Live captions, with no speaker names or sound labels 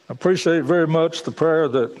I appreciate very much the prayer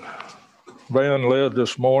that Van led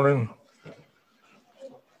this morning.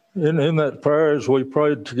 In that prayer, as we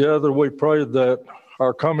prayed together, we prayed that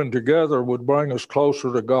our coming together would bring us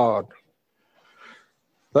closer to God.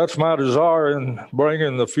 That's my desire in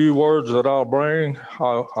bringing the few words that I'll bring.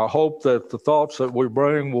 I hope that the thoughts that we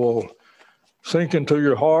bring will sink into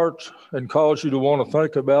your hearts and cause you to want to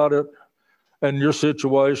think about it and your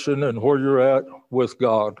situation and where you're at with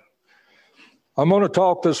God. I'm going to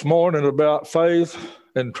talk this morning about faith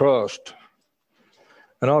and trust.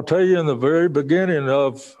 And I'll tell you in the very beginning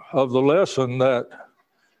of the lesson that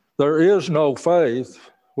there is no faith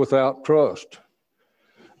without trust.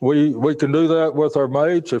 We can do that with our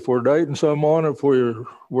mates if we're dating someone, if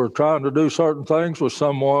we're trying to do certain things with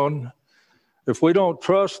someone. If we don't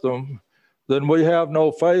trust them, then we have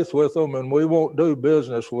no faith with them and we won't do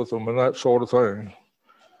business with them and that sort of thing.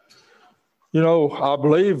 You know, I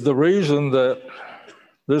believe the reason that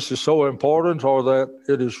this is so important, or that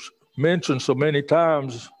it is mentioned so many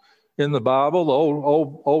times in the Bible, the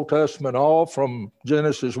Old Testament, all from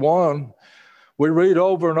Genesis 1, we read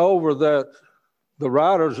over and over that the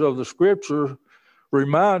writers of the Scripture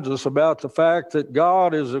reminds us about the fact that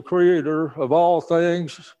God is the creator of all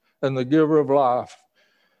things and the giver of life.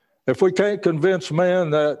 If we can't convince man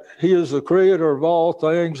that he is the creator of all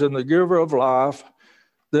things and the giver of life,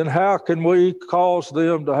 then how can we cause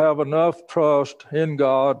them to have enough trust in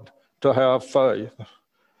God to have faith?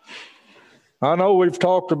 I know we've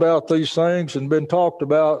talked about these things and been talked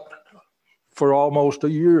about for almost a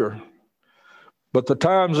year. But the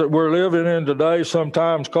times that we're living in today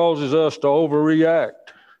sometimes causes us to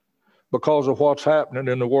overreact because of what's happening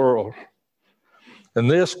in the world. And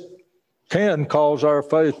this can cause our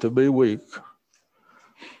faith to be weak.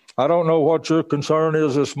 I don't know what your concern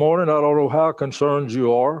is this morning. I don't know how concerned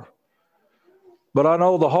you are. But I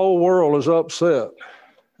know the whole world is upset,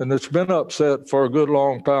 and it's been upset for a good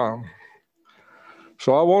long time.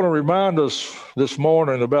 So I want to remind us this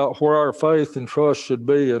morning about where our faith and trust should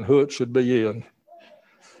be and who it should be in.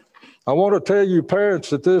 I want to tell you, parents,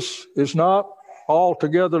 that this is not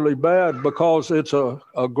altogether bad, because it's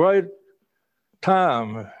a great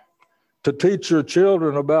time to teach your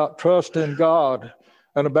children about trust in God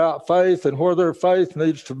and about faith and where their faith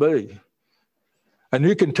needs to be. And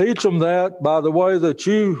you can teach them that by the way that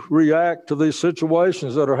you react to these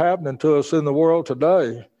situations that are happening to us in the world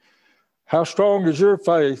today. How strong is your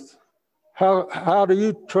faith? How do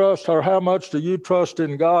you trust, or how much do you trust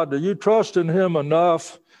in God? Do you trust in Him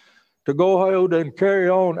enough to go ahead and carry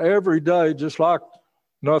on every day just like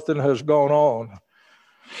nothing has gone on?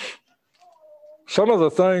 Some of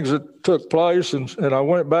the things that took place, and I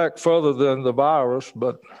went back further than the virus,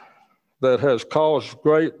 but that has caused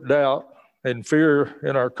great doubt and fear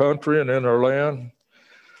in our country and in our land.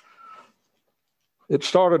 It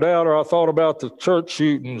started out, or I thought about the church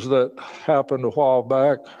shootings that happened a while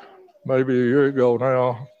back, maybe a year ago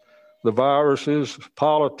now. The viruses,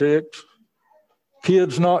 politics,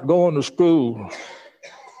 kids not going to school,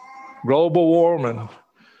 global warming.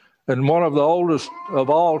 And one of the oldest of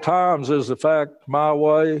all times is the fact, my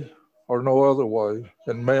way or no other way.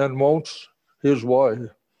 And man wants his way.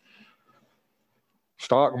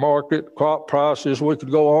 Stock market, crop prices, we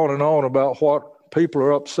could go on and on about what people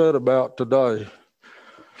are upset about today.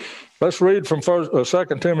 Let's read from 2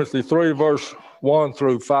 Timothy 3, verse 1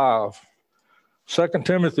 through 5. 2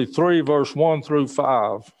 Timothy 3, verse 1 through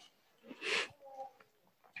 5.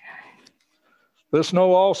 This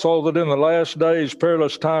know also that in the last days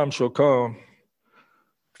perilous times shall come.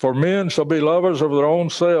 For men shall be lovers of their own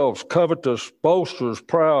selves, covetous, boasters,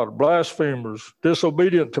 proud, blasphemers,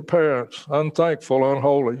 disobedient to parents, unthankful,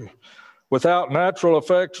 unholy, without natural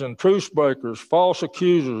affection, truce breakers, false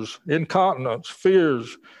accusers, incontinents,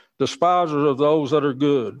 fears, despisers of those that are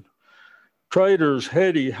good, traitors,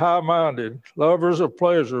 heady, high-minded, lovers of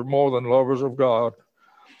pleasure more than lovers of God,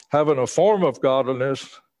 having a form of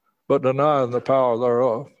godliness, but denying the power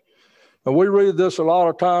thereof. And we read this a lot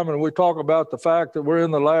of time, and we talk about the fact that we're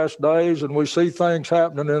in the last days, and we see things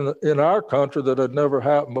happening in our country that had never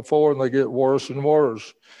happened before, and they get worse and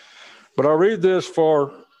worse. But I read this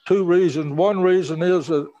for two reasons. One reason is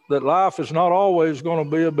that life is not always going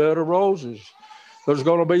to be a bed of roses. There's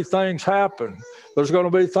going to be things happen. There's going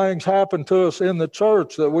to be things happen to us in the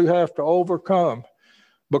church that we have to overcome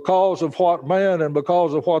because of what man and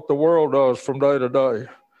because of what the world does from day to day.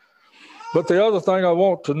 But the other thing I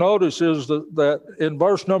want to notice is that in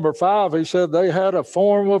verse number 5, he said they had a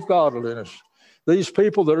form of godliness. These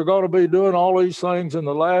people that are going to be doing all these things in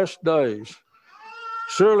the last days,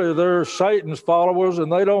 surely they're Satan's followers and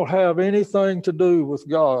they don't have anything to do with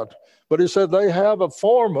God. But he said they have a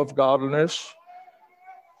form of godliness,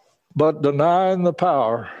 but denying the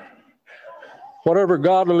power. Whatever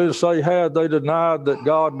godliness they had, they denied that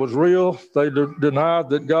God was real. They denied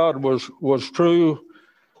that God was true.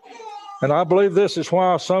 And I believe this is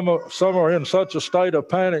why some are in such a state of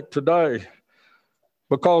panic today,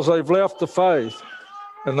 because they've left the faith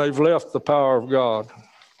and they've left the power of God.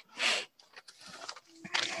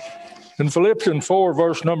 In Philippians 4,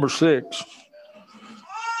 verse number 6,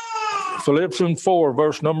 Philippians 4,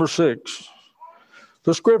 verse number 6,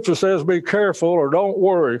 the scripture says, be careful or don't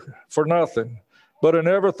worry for nothing, but in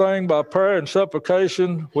everything by prayer and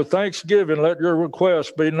supplication with thanksgiving, let your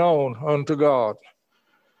requests be known unto God.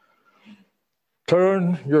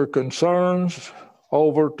 Turn your concerns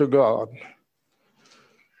over to God.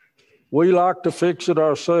 We like to fix it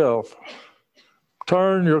ourselves.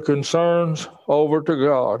 Turn your concerns over to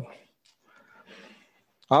God.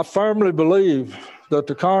 I firmly believe that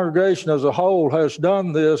the congregation as a whole has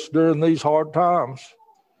done this during these hard times.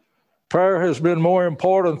 Prayer has been more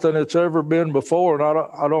important than it's ever been before, and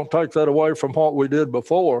I don't take that away from what we did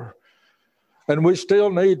before. And we still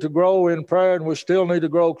need to grow in prayer, and we still need to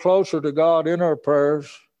grow closer to God in our prayers.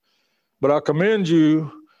 But I commend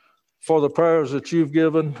you for the prayers that you've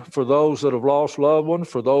given for those that have lost loved ones,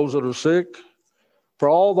 for those that are sick, for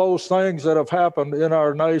all those things that have happened in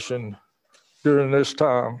our nation during this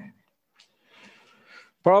time.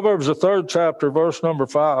 Proverbs, the 3rd chapter, verse number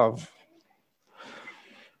 5.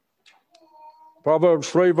 Proverbs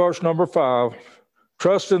 3, verse number 5.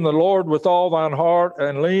 Trust in the Lord with all thine heart,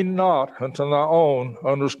 and lean not unto thy own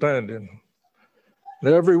understanding.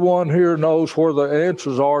 And everyone here knows where the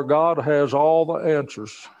answers are. God has all the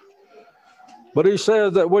answers. But he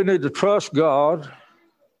says that we need to trust God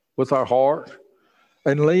with our heart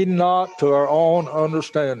and lean not to our own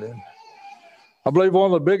understanding. I believe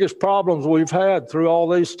one of the biggest problems we've had through all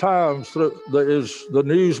these times is the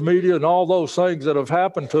news media and all those things that have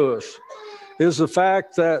happened to us, is the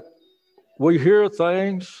fact that we hear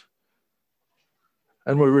things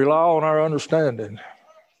and we rely on our understanding.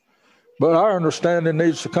 But our understanding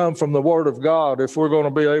needs to come from the Word of God if we're going to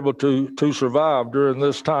be able to survive during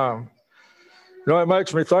this time. You know, it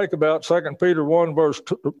makes me think about 2 Peter 1, verse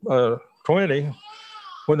 20,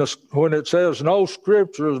 when it says, no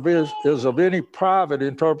scripture is of any private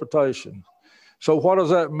interpretation. So what does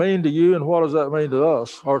that mean to you, and what does that mean to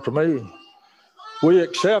us or to me? We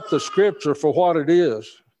accept the scripture for what it is,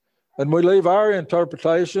 and we leave our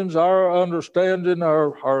interpretations, our understanding,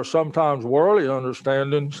 our sometimes worldly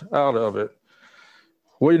understandings out of it.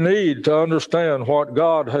 We need to understand what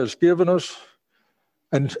God has given us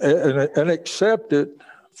and accept it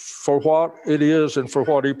for what it is and for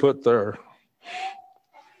what he put there.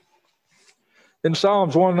 In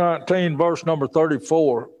Psalms 119, verse number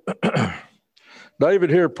 34, David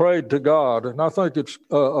here prayed to God, and I think it's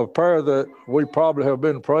a prayer that we probably have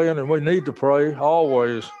been praying, and we need to pray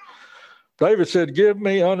always. David said, give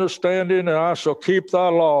me understanding, and I shall keep thy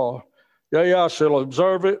law. Yea, I shall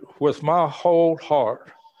observe it with my whole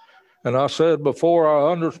heart. And I said before,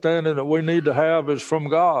 our understanding that we need to have is from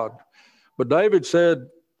God. But David said,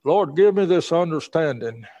 Lord, give me this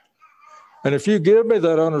understanding. And if you give me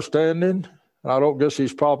that understanding, I don't guess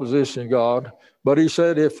he's propositioning God, but he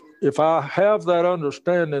said, if I have that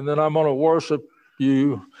understanding, then I'm going to worship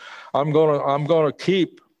you. I'm going to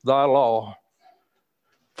keep thy law.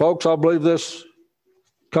 Folks, I believe this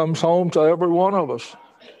comes home to every one of us.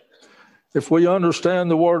 If we understand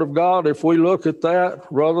the Word of God, if we look at that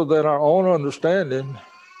rather than our own understanding,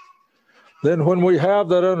 then when we have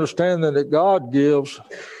that understanding that God gives,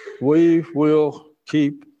 we will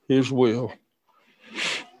keep his will.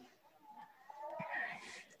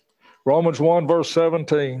 Romans 1, verse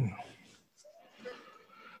 17.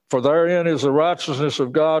 For therein is the righteousness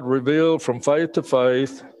of God revealed from faith to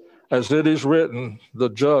faith, as it is written, the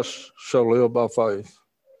just shall live by faith.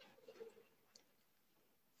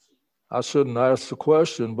 I shouldn't ask the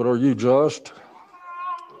question, but are you just?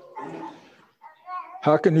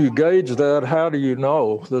 How can you gauge that? How do you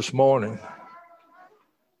know this morning?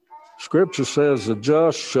 Scripture says the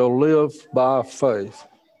just shall live by faith.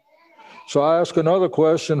 So I ask another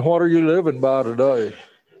question, what are you living by today?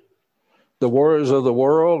 The worries of the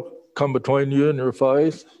world come between you and your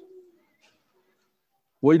faith?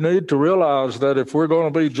 We need to realize that if we're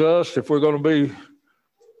going to be just, if we're going to be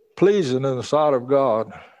pleasing in the sight of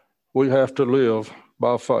God, we have to live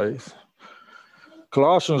by faith.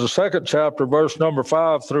 Colossians, the 2nd chapter, verse number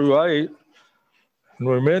 5 through 8, and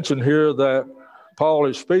we mentioned here that Paul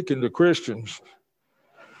is speaking to Christians.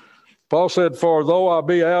 Paul said, for though I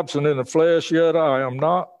be absent in the flesh, yet am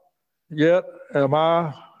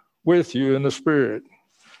I with you in the spirit,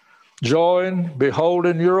 joying,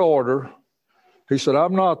 beholding your order He said,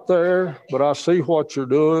 I'm not there, but I see what you're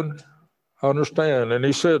doing. I understand. And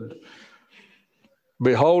he said,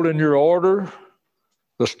 beholding your order,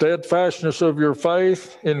 the steadfastness of your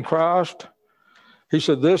faith in Christ, he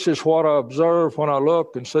said, this is what I observe when I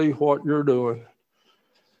look and see what you're doing.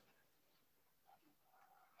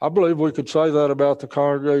 I believe we could say that about the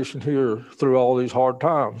congregation here through all these hard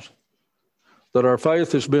times, that our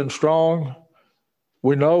faith has been strong.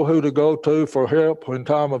 We know who to go to for help in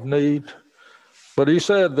time of need. But he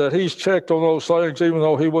said that he's checked on those things even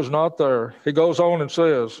though he was not there. He goes on and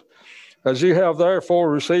says, as you have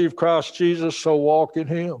therefore received Christ Jesus, so walk in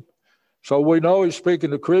him. So we know he's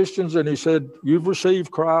speaking to Christians, and he said, you've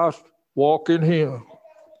received Christ, walk in him.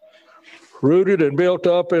 Rooted and built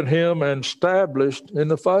up in him and established in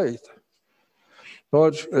the faith. No,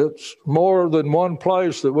 it's more than one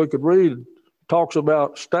place that we could read. It talks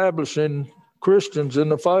about establishing Christians in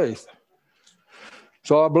the faith.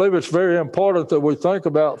 So I believe it's very important that we think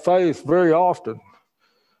about faith very often,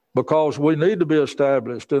 because we need to be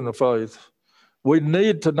established in the faith. We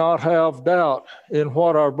need to not have doubt in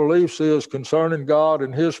what our beliefs is concerning God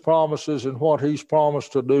and his promises and what he's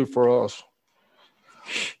promised to do for us.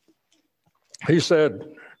 He said,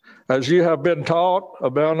 as you have been taught,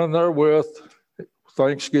 abounding therewith,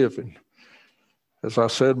 thanksgiving. As I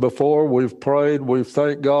said before, we've prayed, we've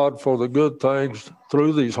thanked God for the good things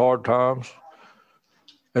through these hard times,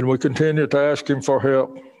 and we continue to ask him for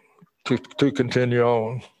help to continue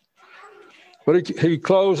on. But he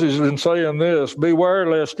closes in saying this, beware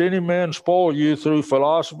lest any man spoil you through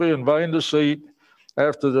philosophy and vain deceit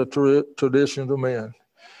after the traditions of men.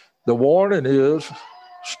 The warning is,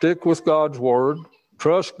 stick with God's word,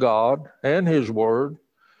 trust God and his word,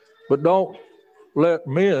 but don't let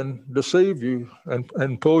men deceive you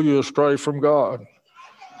and pull you astray from God.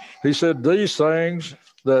 He said these things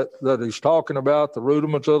that he's talking about, the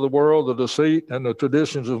rudiments of the world, the deceit and the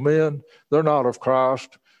traditions of men, they're not of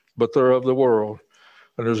Christ, but they're of the world.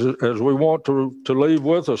 And as we want to leave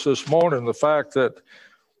with us this morning, the fact that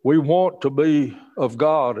we want to be of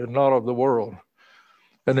God and not of the world.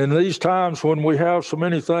 And in these times when we have so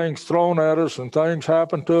many things thrown at us and things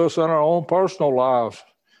happen to us in our own personal lives,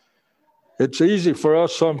 it's easy for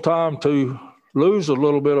us sometimes to lose a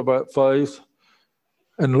little bit of that faith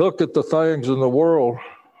and look at the things in the world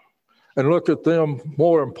and look at them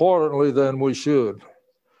more importantly than we should.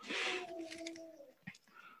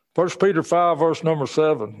 1 Peter 5, verse number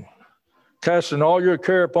 7, casting all your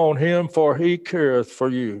care upon him, for he careth for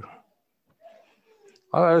you.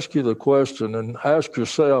 I ask you the question and ask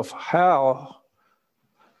yourself, how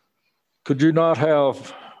could you not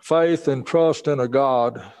have faith and trust in a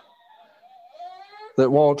God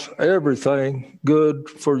that wants everything good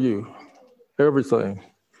for you? Everything.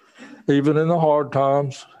 Even in the hard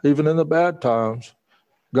times, even in the bad times,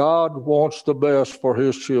 God wants the best for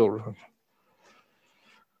his children.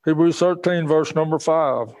 Hebrews 13, verse number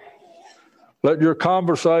 5. Let your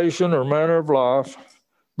conversation or manner of life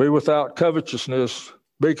be without covetousness.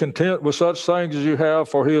 Be content with such things as you have,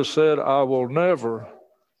 for he has said, I will never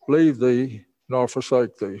leave thee nor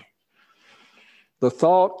forsake thee. The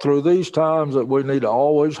thought through these times that we need to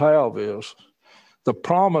always have is, the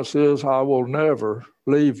promise is, I will never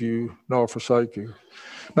leave you nor forsake you.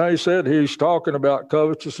 Now he said he's talking about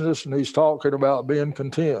covetousness and he's talking about being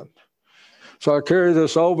content. So I carry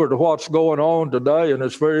this over to what's going on today, and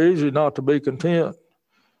it's very easy not to be content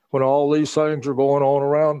when all these things are going on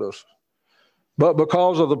around us. But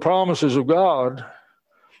because of the promises of God,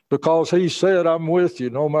 because he said, I'm with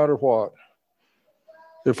you no matter what.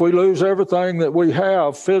 If we lose everything that we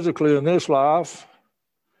have physically in this life,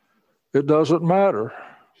 it doesn't matter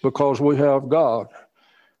because we have God.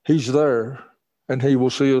 He's there and he will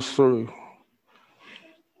see us through.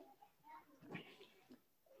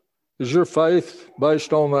 Is your faith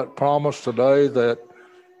based on that promise today that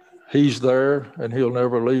he's there and he'll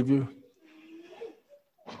never leave you?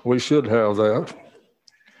 We should have that.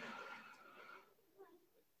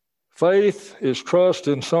 Faith is trust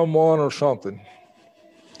in someone or something.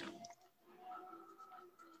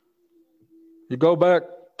 You go back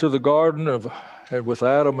to the garden with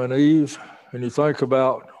Adam and Eve, and you think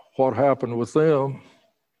about what happened with them.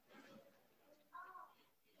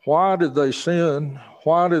 Why did they sin?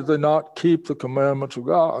 Why did they not keep the commandments of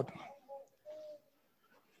God?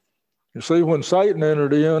 You see, when Satan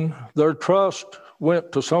entered in, their trust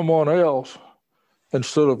went to someone else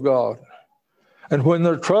instead of God. And when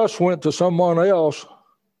their trust went to someone else,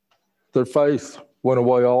 their faith went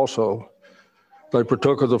away also. They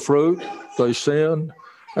partook of the fruit, they sinned,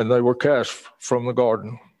 and they were cast from the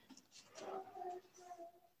garden.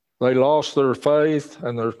 They lost their faith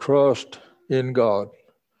and their trust in God.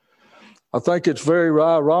 I think it's very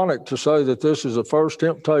ironic to say that this is the first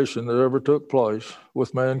temptation that ever took place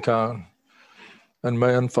with mankind, and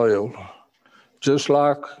man failed. Just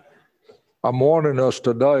like I'm warning us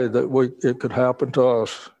today that it could happen to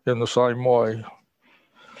us in the same way.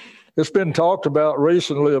 It's been talked about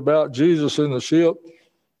recently about Jesus in the ship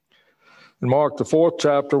in Mark, the 4th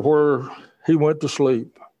chapter, where he went to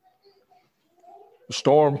sleep. The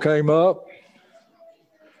storm came up.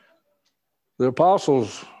 The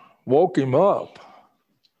apostles woke him up.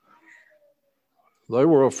 They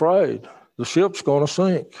were afraid. The ship's going to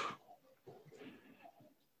sink.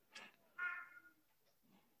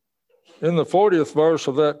 In the 40th verse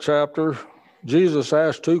of that chapter, Jesus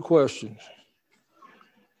asked 2 questions.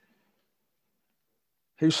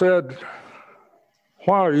 He said,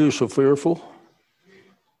 "Why are you so fearful?"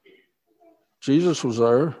 Jesus was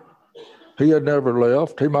there. He had never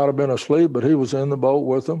left. He might have been asleep, but he was in the boat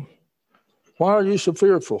with them. "Why are you so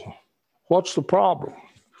fearful? What's the problem?"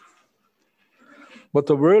 But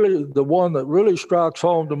the one that really strikes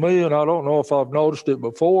home to me, and I don't know if I've noticed it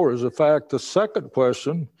before, is the fact the second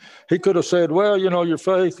question, he could have said, "Well, your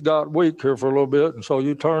faith got weak here for a little bit, and so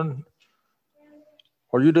you turned,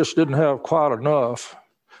 or you just didn't have quite enough."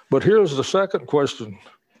 But here's the second question.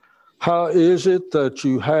 How is it that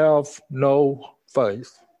you have no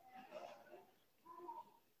faith?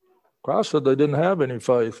 Christ said they didn't have any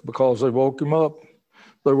faith because they woke him up.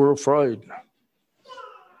 They were afraid.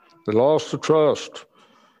 They lost the trust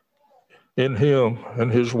in him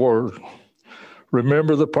and his word.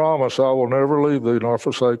 Remember the promise, "I will never leave thee nor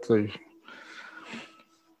forsake thee."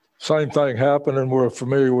 Same thing happened, and we're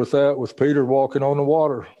familiar with that, with Peter walking on the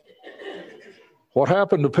water. What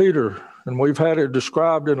happened to Peter? And we've had it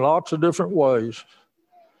described in lots of different ways.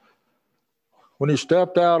 When he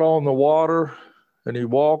stepped out on the water and he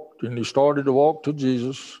walked and he started to walk to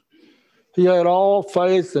Jesus, he had all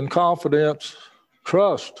faith and confidence,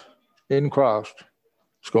 trust in Christ.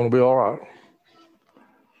 It's going to be all right.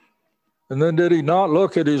 And then did he not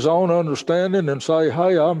look at his own understanding and say,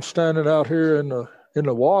 "Hey, I'm standing out here in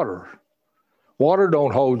the water. Water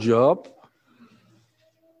don't hold you up."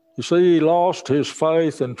 You see, he lost his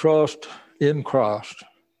faith and trust in Christ.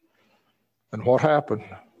 And what happened?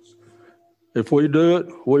 If we do it,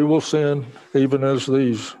 we will sin even as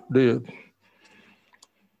these did.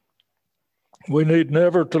 We need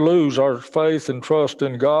never to lose our faith and trust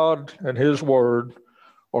in God and his word,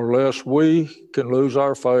 or lest we can lose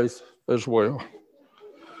our faith as well.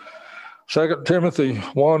 2 Timothy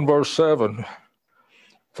 1 verse 7,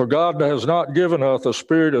 "For God has not given us a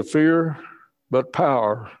spirit of fear, but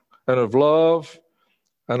power and of love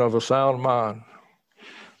and of a sound mind."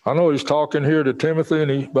 I know he's talking here to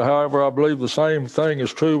Timothy, but however, I believe the same thing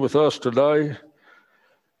is true with us today.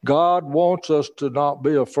 God wants us to not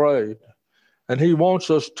be afraid, and he wants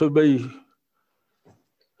us to be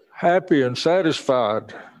happy and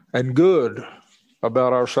satisfied and good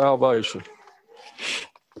about our salvation.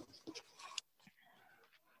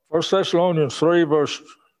 1 Thessalonians 3, verse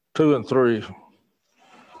 2 and 3.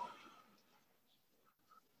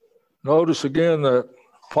 Notice again that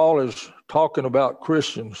Paul is talking about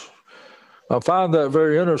Christians. I find that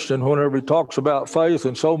very interesting whenever he talks about faith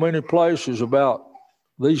in so many places about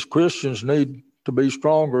these Christians need to be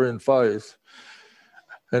stronger in faith.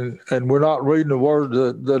 And we're not reading the word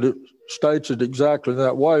that it states it exactly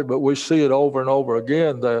that way, but we see it over and over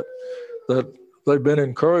again that they've been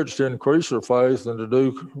encouraged to increase their faith and to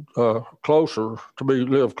do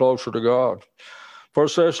live closer to God.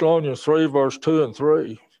 1 Thessalonians 3, verse 2 and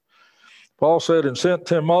 3. Paul said, "And sent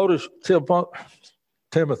Timothy,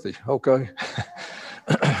 okay,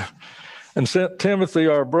 and sent Timothy,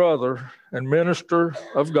 our brother and minister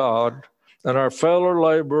of God, and our fellow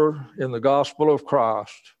laborer in the gospel of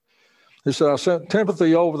Christ." He said, "I sent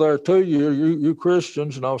Timothy over there to you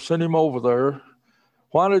Christians, and I'll send him over there."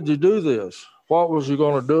 Why did you do this? What was he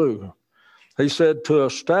going to do? He said, "To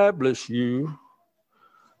establish you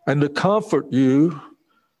and to comfort you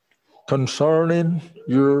concerning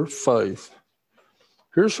your faith."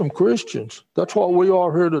 Here's some Christians. That's what we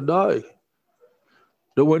are here today.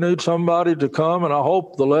 Do we need somebody to come? And I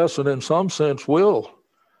hope the lesson in some sense will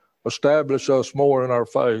establish us more in our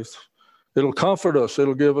faith. It'll comfort us.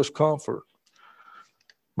 It'll give us comfort,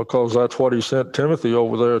 because that's what he sent Timothy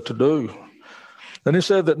over there to do. And he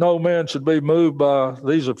said that no man should be moved by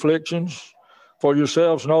these afflictions, for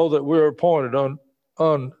yourselves know that we're appointed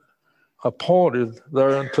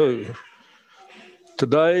thereunto.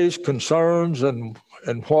 Today's concerns and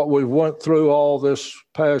what we went through all this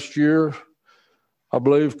past year, I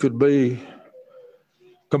believe, could be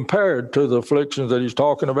compared to the afflictions that he's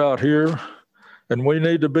talking about here. And we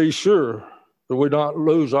need to be sure that we not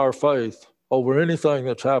lose our faith over anything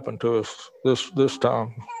that's happened to us this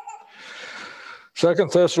time. 2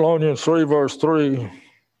 Thessalonians 3, verse 3,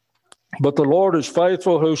 but the Lord is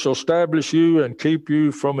faithful, who shall establish you and keep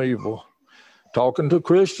you from evil. Talking to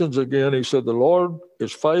Christians again, he said, the Lord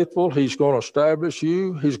is faithful. He's going to establish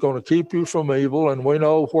you. He's going to keep you from evil. And we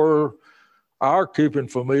know where our keeping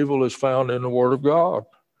from evil is found in the Word of God.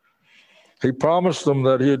 He promised them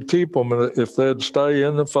that he'd keep them if they'd stay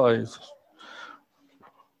in the faith.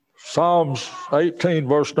 Psalms 18,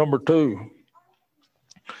 verse number 2.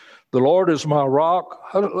 The Lord is my rock.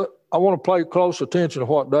 I want to pay close attention to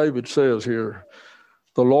what David says here.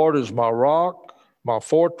 The Lord is my rock, my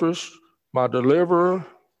fortress, my deliverer,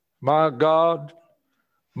 my God,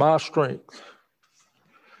 my strength.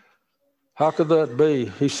 How could that be?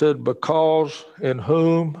 He said, because in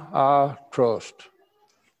whom I trust.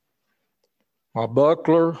 My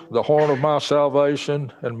buckler, the horn of my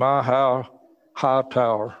salvation, and my high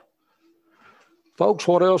tower. Folks,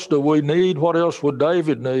 what else do we need? What else would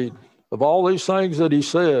David need? Of all these things that he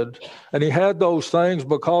said, and he had those things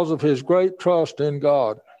because of his great trust in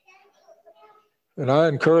God. And I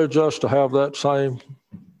encourage us to have that same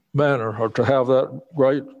manner, or to have that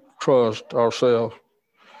great trust ourselves.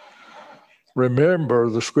 Remember,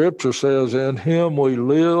 the scripture says, in him we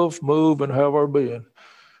live, move, and have our being.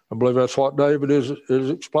 I believe that's what David is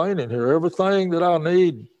explaining here. Everything that I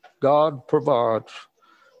need, God provides,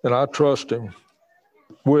 and I trust him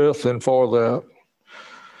with and for that.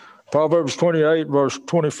 Proverbs 28, verse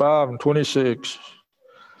 25 and 26.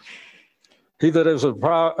 He that is of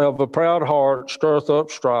a proud heart stirreth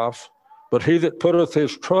up strife, but he that putteth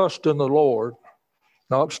his trust in the Lord,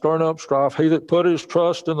 not stirring up strife, he that put his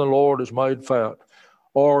trust in the Lord is made fat.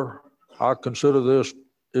 Or I consider this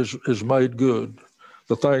is made good.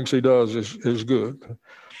 The things he does is good.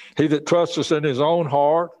 He that trusteth in his own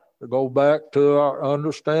heart, to go back to our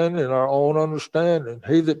understanding, our own understanding.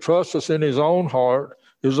 He that trusteth in his own heart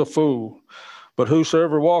is a fool, but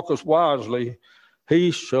whosoever walketh wisely,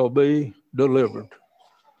 he shall be delivered.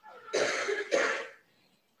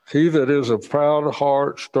 He that is of proud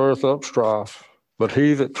heart stirreth up strife, but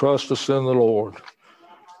he that trusteth in the Lord.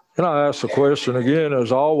 And I ask the question again,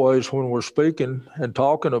 as always, when we're speaking and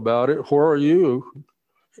talking about it, where are you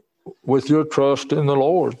with your trust in the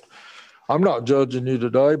Lord? I'm not judging you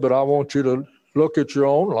today, but I want you to look at your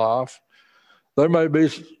own life. There may be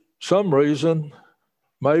some reason,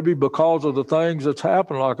 maybe because of the things that's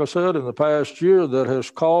happened, like I said, in the past year, that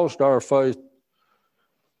has caused our faith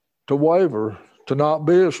to waver, to not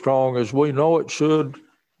be as strong as we know it should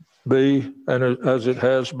be and as it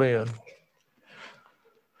has been.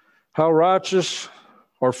 How righteous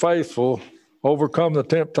or faithful overcome the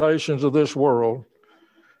temptations of this world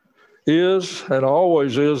is and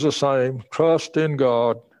always is the same: trust in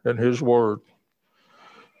God and his word.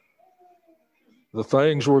 The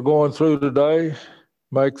things we're going through today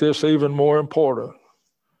make this even more important.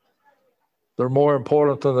 They're more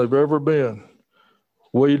important than they've ever been.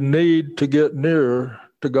 We need to get nearer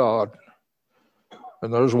to God.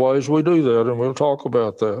 And there's ways we do that, and we'll talk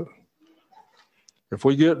about that. If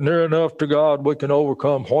we get near enough to God, we can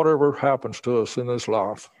overcome whatever happens to us in this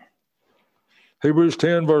life. Hebrews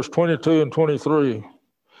 10, verse 22 and 23.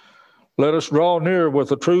 Let us draw near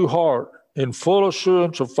with a true heart, in full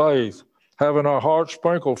assurance of faith, having our hearts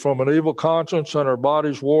sprinkled from an evil conscience and our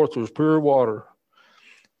bodies washed with pure water.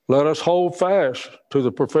 Let us hold fast to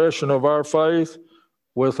the profession of our faith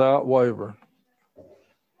without wavering.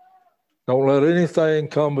 Don't let anything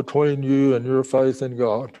come between you and your faith in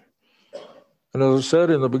God. And as I said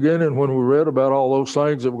in the beginning, when we read about all those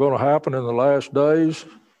things that were going to happen in the last days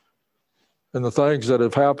and the things that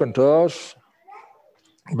have happened to us,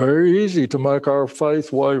 very easy to make our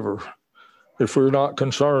faith waver if we're not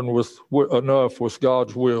concerned enough with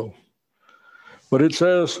God's will. But it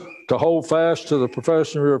says to hold fast to the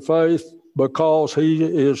profession of your faith because he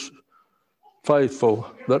is faithful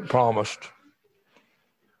that promised.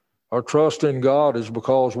 Our trust in God is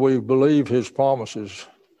because we believe his promises.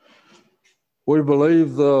 We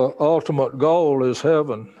believe the ultimate goal is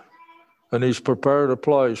heaven, and he's prepared a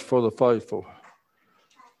place for the faithful.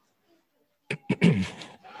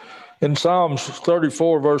 In Psalms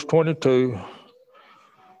 34, verse 22,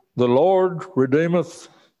 the Lord redeemeth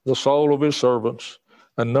the soul of his servants,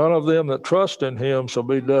 and none of them that trust in him shall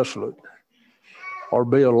be desolate or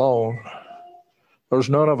be alone. There's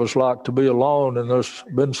none of us like to be alone, and there's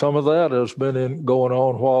been some of that has been going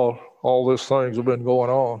on while all these things have been going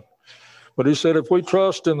on. But he said, if we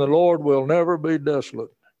trust in the Lord, we'll never be desolate.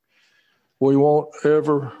 We won't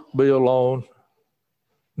ever be alone,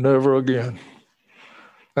 never again.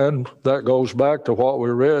 And that goes back to what we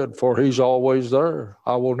read, for he's always there.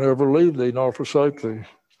 I will never leave thee nor forsake thee.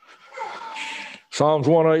 Psalms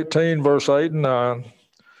 118, verse 8 and 9.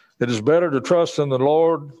 It is better to trust in the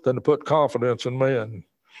Lord than to put confidence in men.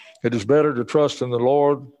 It is better to trust in the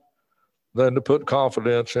Lord than to put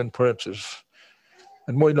confidence in princes.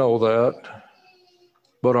 And we know that.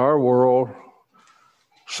 But our world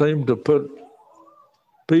seemed to put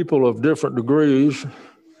people of different degrees,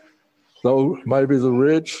 though maybe the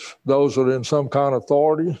rich, those that are in some kind of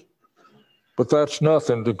authority, but that's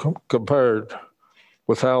nothing to compared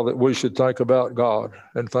with how that we should think about God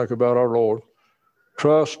and think about our Lord.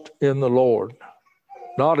 Trust in the Lord,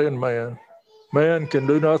 not in man. Man can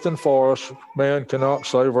do nothing for us. Man cannot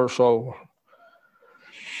save our soul.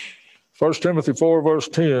 1 Timothy 4, verse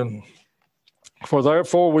 10, for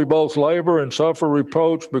therefore we both labor and suffer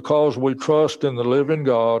reproach because we trust in the living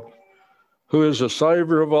God, who is the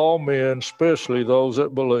Savior of all men, especially those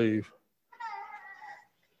that believe.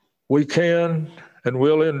 We can and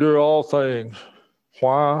will endure all things.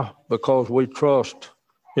 Why? Because we trust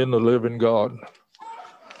in the living God.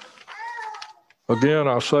 Again,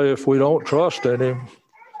 I say if we don't trust in him,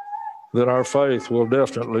 then our faith will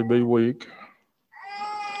definitely be weak.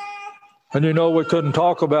 And you know, we couldn't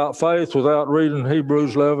talk about faith without reading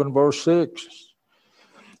Hebrews 11, verse 6.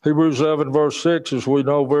 Hebrews 11, verse 6, as we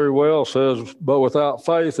know very well, says, but without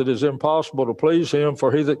faith it is impossible to please him,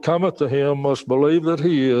 for he that cometh to him must believe that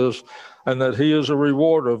he is, and that he is a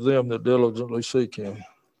rewarder of them that diligently seek him.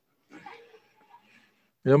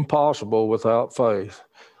 Impossible without faith.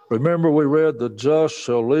 Remember, we read, the just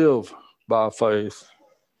shall live by faith.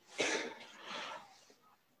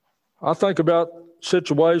 I think about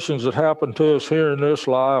situations that happen to us here in this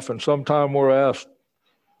life, and sometimes we're asked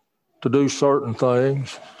to do certain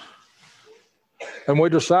things. And we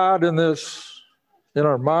decide in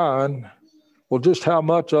our mind, well, just how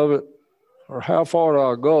much of it or how far do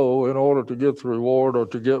I go in order to get the reward or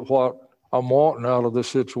to get what I'm wanting out of this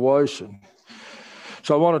situation.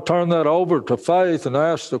 So I want to turn that over to faith and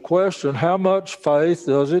ask the question, how much faith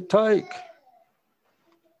does it take?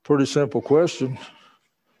 Pretty simple question.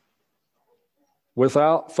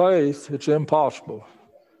 Without faith, it's impossible.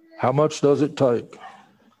 How much does it take?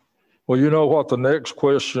 Well, you know what the next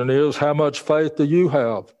question is. How much faith do you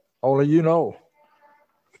have? Only you know.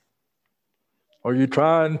 Are you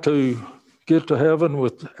trying to get to heaven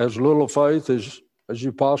with as little faith as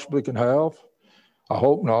you possibly can have? I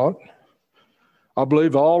hope not. I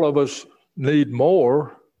believe all of us need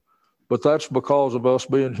more, but that's because of us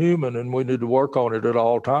being human, and we need to work on it at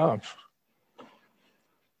all times.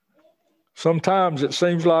 Sometimes it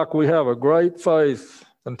seems like we have a great faith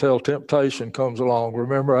until temptation comes along.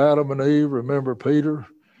 Remember Adam and Eve? Remember Peter?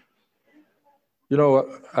 You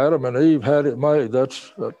know, Adam and Eve had it made.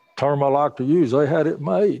 That's a term I like to use. They had it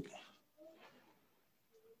made.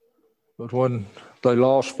 But when they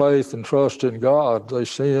lost faith and trust in God, they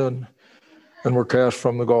sinned and were cast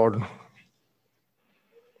from the garden.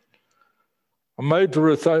 I'm made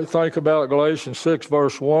to think about Galatians 6,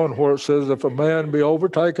 verse 1, where it says, if a man be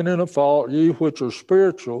overtaken in a fault, ye which are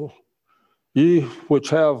spiritual, ye which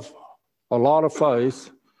have a lot of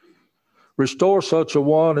faith, restore such a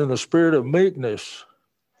one in the spirit of meekness.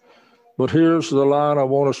 But here's the line I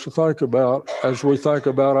want us to think about as we think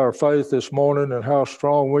about our faith this morning and how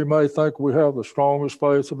strong. We may think we have the strongest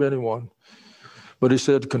faith of anyone. But he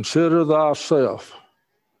said, consider thyself,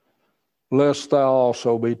 lest thou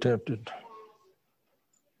also be tempted.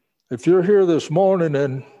 If you're here this morning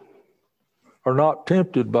and are not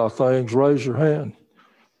tempted by things, raise your hand.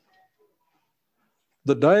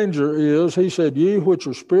 The danger is, he said, ye which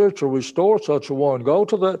are spiritual, restore such a one. Go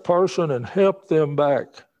to that person and help them back.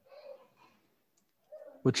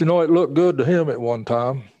 But you know, it looked good to him at one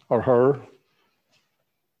time, or her.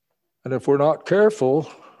 And if we're not careful,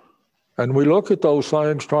 and we look at those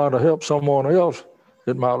things trying to help someone else,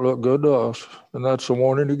 it might look good to us. And that's the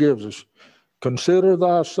warning he gives us. Consider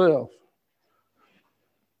thyself.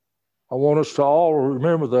 I want us to all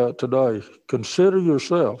remember that today. Consider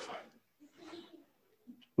yourself,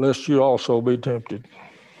 lest you also be tempted.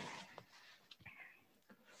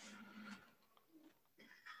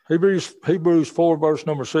 Hebrews 4, verse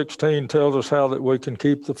number 16 tells us how that we can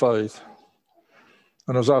keep the faith.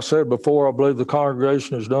 And as I said before, I believe the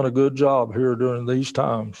congregation has done a good job here during these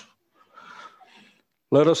times.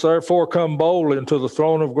 Let us therefore come boldly into the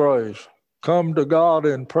throne of grace. Come to God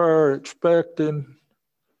in prayer, expecting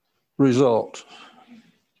results,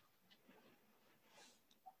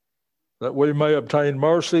 that we may obtain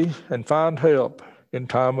mercy and find help in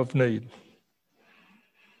time of need.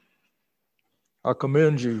 I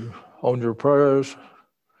commend you on your prayers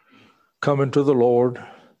coming to the Lord.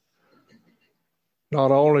 not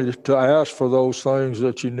only to ask for those things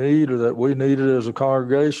that you need or that we needed as a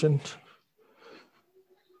congregation,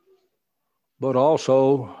 but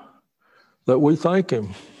also that we thank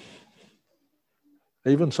him.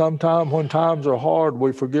 Even sometimes when times are hard,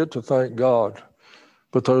 we forget to thank God,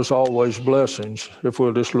 but there's always blessings if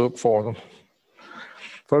we'll just look for them.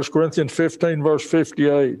 1 Corinthians 15, verse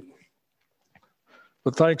 58.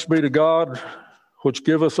 But thanks be to God, which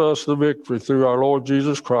giveth us the victory through our Lord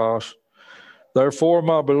Jesus Christ. Therefore,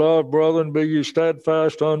 my beloved brethren, be ye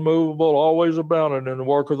steadfast, unmovable, always abounding in the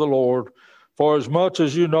work of the Lord, for as much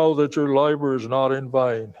as you know that your labor is not in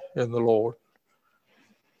vain in the Lord.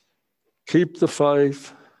 Keep the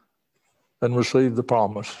faith and receive the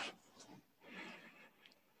promise.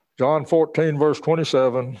 John 14, verse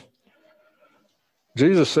 27,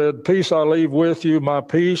 Jesus said, Peace I leave with you, my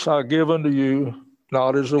peace I give unto you,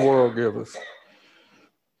 not as the world giveth.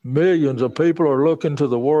 Millions of people are looking to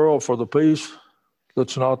the world for the peace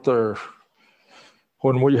that's not there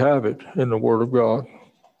when we have it in the Word of God.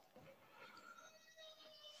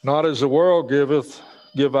 Not as the world giveth,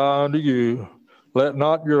 give I unto you. Let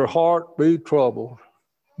not your heart be troubled,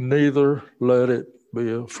 neither let it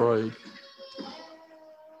be afraid.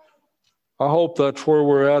 I hope that's where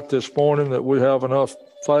we're at this morning, that we have enough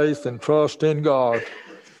faith and trust in God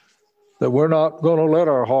that we're not going to let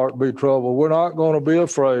our heart be troubled. We're not going to be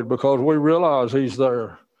afraid because we realize he's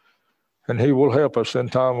there and he will help us in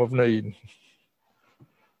time of need.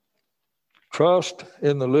 Trust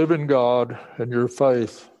in the living God and your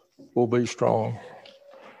faith will be strong.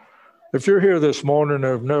 If you're here this morning and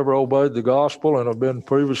have never obeyed the gospel and have been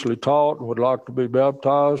previously taught and would like to be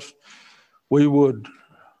baptized, we would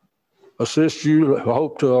assist you,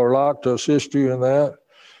 hope to or like to assist you in that.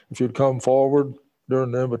 If you'd come forward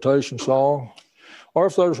during the invitation song. Or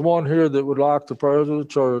if there's one here that would like the prayers of the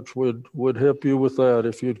church, we'd help you with that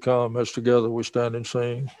if you'd come as together we stand and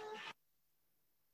sing.